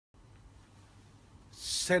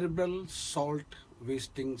cerebral salt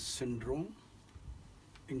wasting syndrome,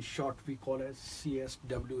 in short we call as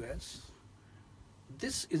CSWS.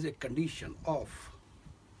 This is a condition of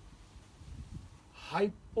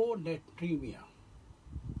hyponatremia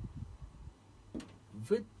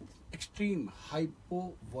with extreme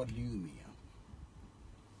hypovolemia.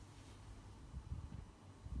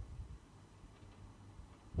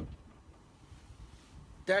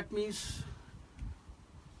 That means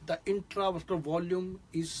the intravascular volume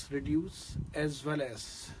is reduced as well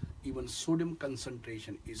as even sodium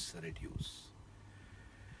concentration is reduced.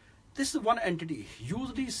 This is one entity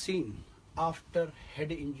usually seen after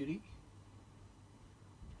head injury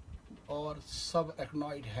or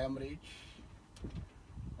subarachnoid hemorrhage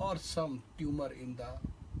or some tumor in the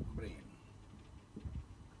brain.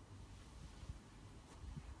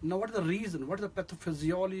 Now what is the reason, what is the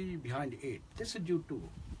pathophysiology behind it? This is due to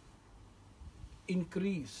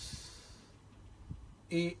increase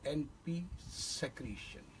ANP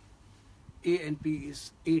secretion. ANP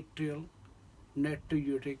is atrial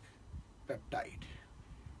natriuretic peptide,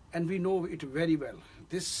 and we know it very well.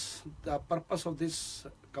 The purpose of this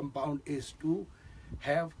compound is to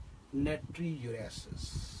have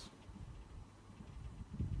natriuresis.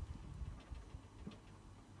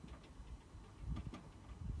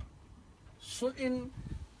 So in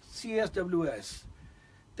CSWS,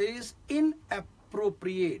 there is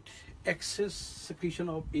inappropriate excess secretion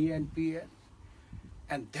of ANP,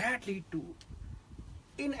 and that lead to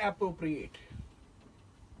inappropriate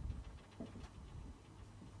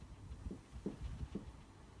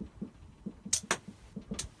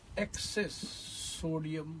excess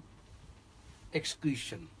sodium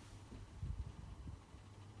excretion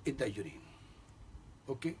in the urine.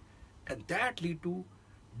 Okay, and that lead to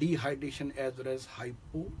dehydration as well as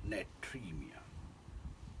hyponatremia.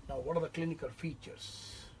 Now, what are the clinical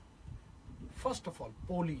features? First of all,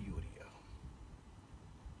 polyuria.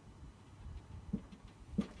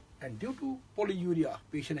 And due to polyuria,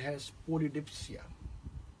 patient has polydipsia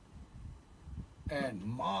and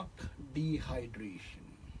marked dehydration.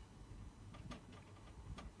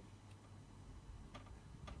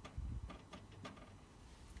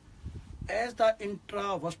 As the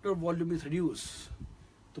intravascular volume is reduced,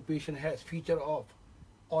 the patient has feature of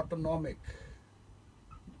autonomic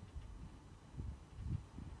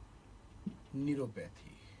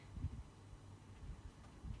neuropathy.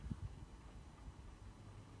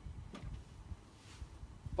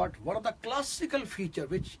 But one of the classical features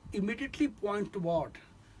which immediately point toward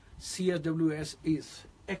CSWS is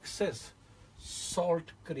excess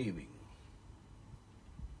salt craving.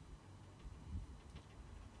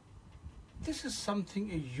 This is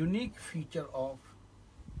something, a unique feature of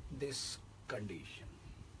this condition.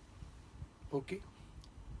 Okay.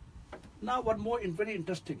 Now one more very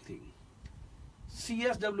interesting thing.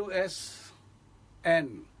 CSWS,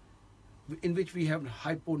 and in which we have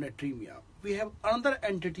hyponatremia, we have another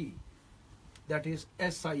entity that is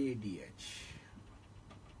SIADH.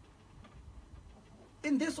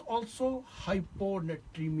 In this also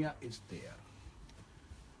hyponatremia is there.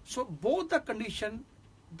 So both the condition,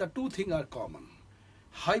 the two things are common.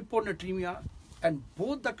 Hyponatremia, and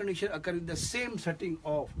both the condition occur in the same setting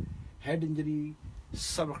of head injury,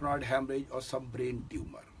 subarachnoid hemorrhage or some brain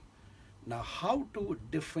tumor. Now how to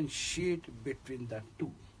differentiate between the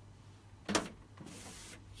two?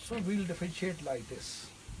 So we'll differentiate like this.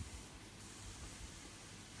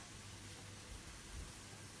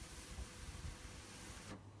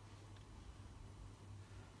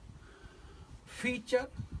 Feature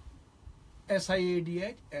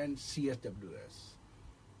SIADH and CSWS.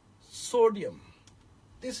 Sodium.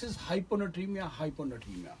 This is hyponatremia,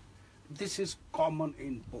 hyponatremia. This is common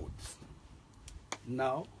in both.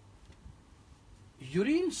 Now,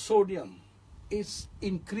 urine sodium is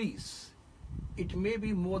increased. It may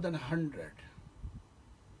be more than 100.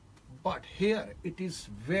 But here it is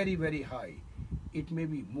very, very high. It may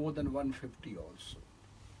be more than 150 also.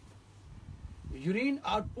 Urine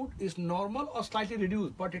output is normal or slightly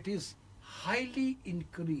reduced, but it is highly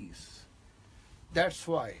increased. That's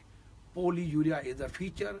why polyuria is a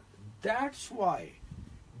feature. That's why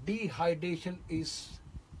dehydration is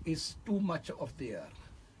too much of there.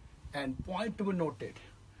 And point to be noted,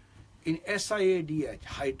 in SIADH,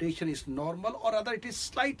 hydration is normal, or rather it is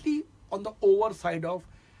slightly on the overside of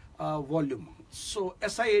volume. So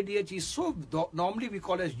SIADH is so, normally we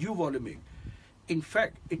call as euvolumic. In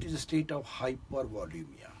fact, it is a state of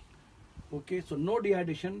hypervolemia. Okay, so no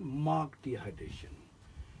dehydration, marked dehydration.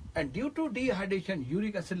 And due to dehydration,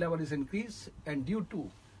 uric acid level is increased, and due to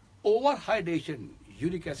overhydration,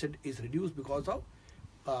 uric acid is reduced because of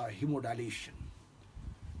hemodilation.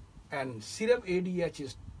 And serum ADH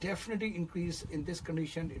is definitely increased in this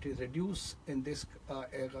condition. It is reduced in this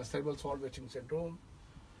cerebral salt wasting syndrome.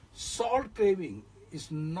 Salt craving is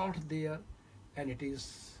not there, and it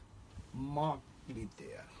is markedly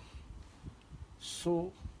there.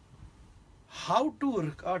 So how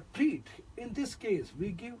to treat? In this case,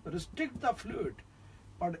 we restrict the fluid,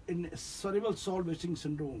 but in cerebral salt wasting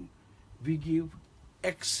syndrome, we give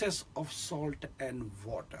excess of salt and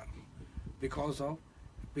water because of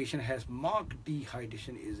patient has marked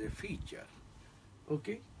dehydration is a feature.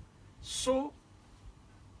 Okay, so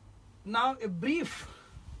now a brief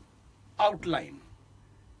outline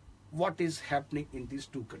what is happening in these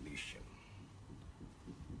two conditions.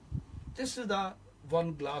 This is the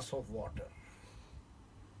 1 glass of water.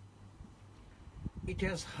 It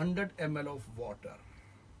has 100 ml of water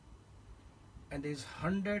and there is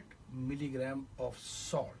 100 milligram of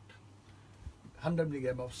salt. 100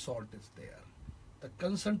 milligram of salt is there. The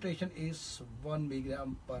concentration is 1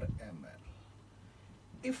 milligram per ml.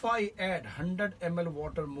 If I add 100 ml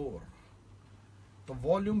water more, the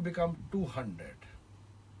volume becomes 200.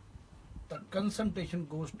 The concentration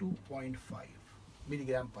goes to 0.5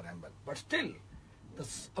 milligram per ml. But still, the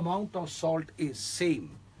amount of salt is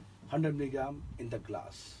same, 100 milligram in the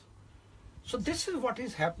glass. So this is what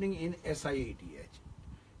is happening in SiADH.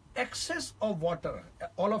 Excess of water,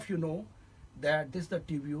 all of you know that this is the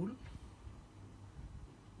tubule.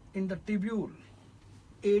 In the tubule,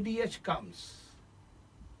 ADH comes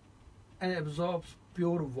and absorbs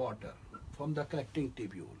pure water from the collecting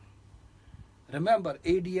tubule. Remember,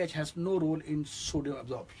 ADH has no role in sodium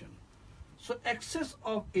absorption. So excess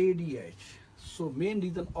of ADH, so main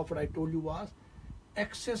reason of what I told you was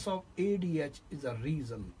excess of ADH is a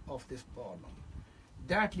reason of this problem.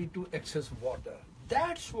 That lead to excess water.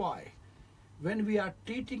 That's why when we are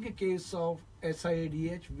treating a case of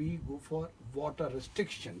SiADH, we go for water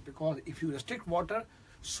restriction, because if you restrict water,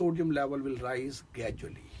 sodium level will rise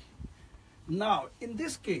gradually. Now, in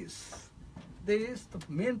this case, there is the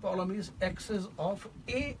main problem is excess of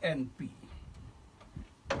ANP.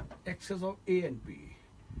 Excess of ANP,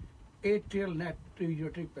 atrial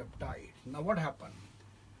natriuretic peptide. Now, what happened?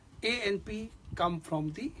 ANP come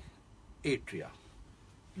from the atria.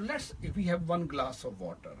 If we have 1 glass of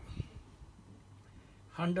water,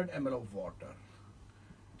 100 ml of water,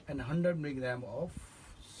 and 100 milligram of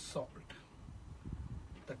salt.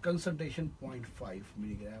 The concentration 0.5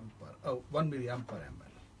 milligram per 1 milligram per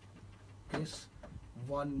ml is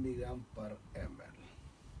 1 milligram per ml.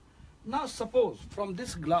 Now suppose from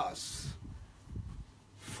this glass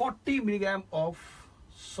 40 milligram of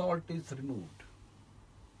salt is removed.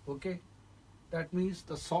 Okay, that means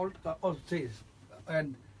the salt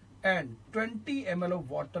and 20 ml of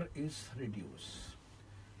water is reduced.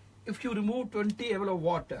 If you remove 20 ml of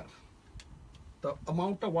water, the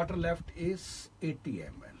amount of water left is 80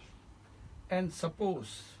 ml. And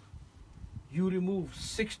suppose you remove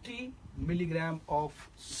 60 milligram of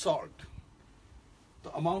salt,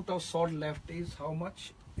 the amount of salt left is how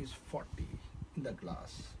much? Is 40 in the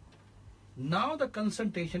glass. Now the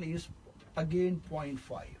concentration is again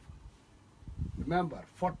 0.5. Remember,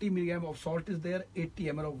 40 milligram of salt is there, 80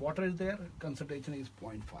 ml of water is there, concentration is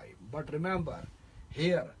 0.5. But remember,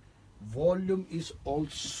 here volume is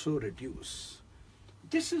also reduced.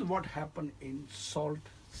 This is what happened in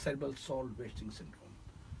cerebral salt wasting syndrome.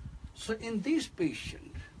 So in these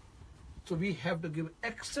patients, so we have to give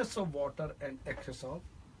excess of water and excess of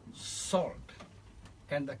salt.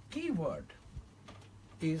 And the key word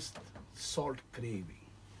is salt craving.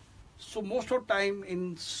 So most of the time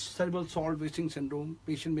in cerebral salt wasting syndrome,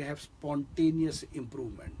 patient may have spontaneous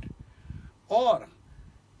improvement. Or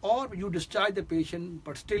you discharge the patient,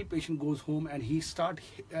 but still patient goes home and he start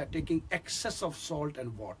taking excess of salt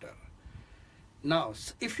and water. Now,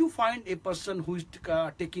 if you find a person who is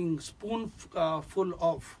taking spoonful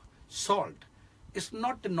of salt, it's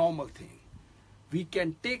not a normal thing. We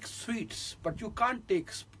can take sweets, but you can't take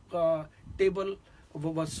a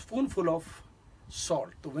spoonful of salt.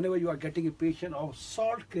 So whenever you are getting a patient of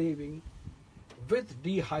salt craving with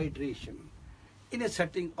dehydration in a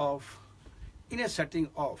setting of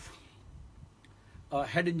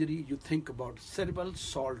head injury, you think about cerebral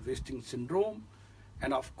salt wasting syndrome.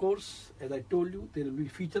 And of course, as I told you, there will be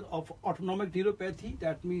feature of autonomic neuropathy.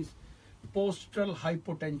 That means postural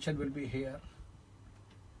hypotension will be here.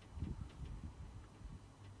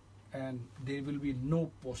 And there will be no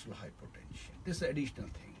postural hypotension. This is an additional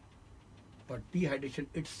thing. But dehydration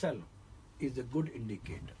itself is a good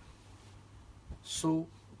indicator. So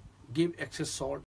give excess salt.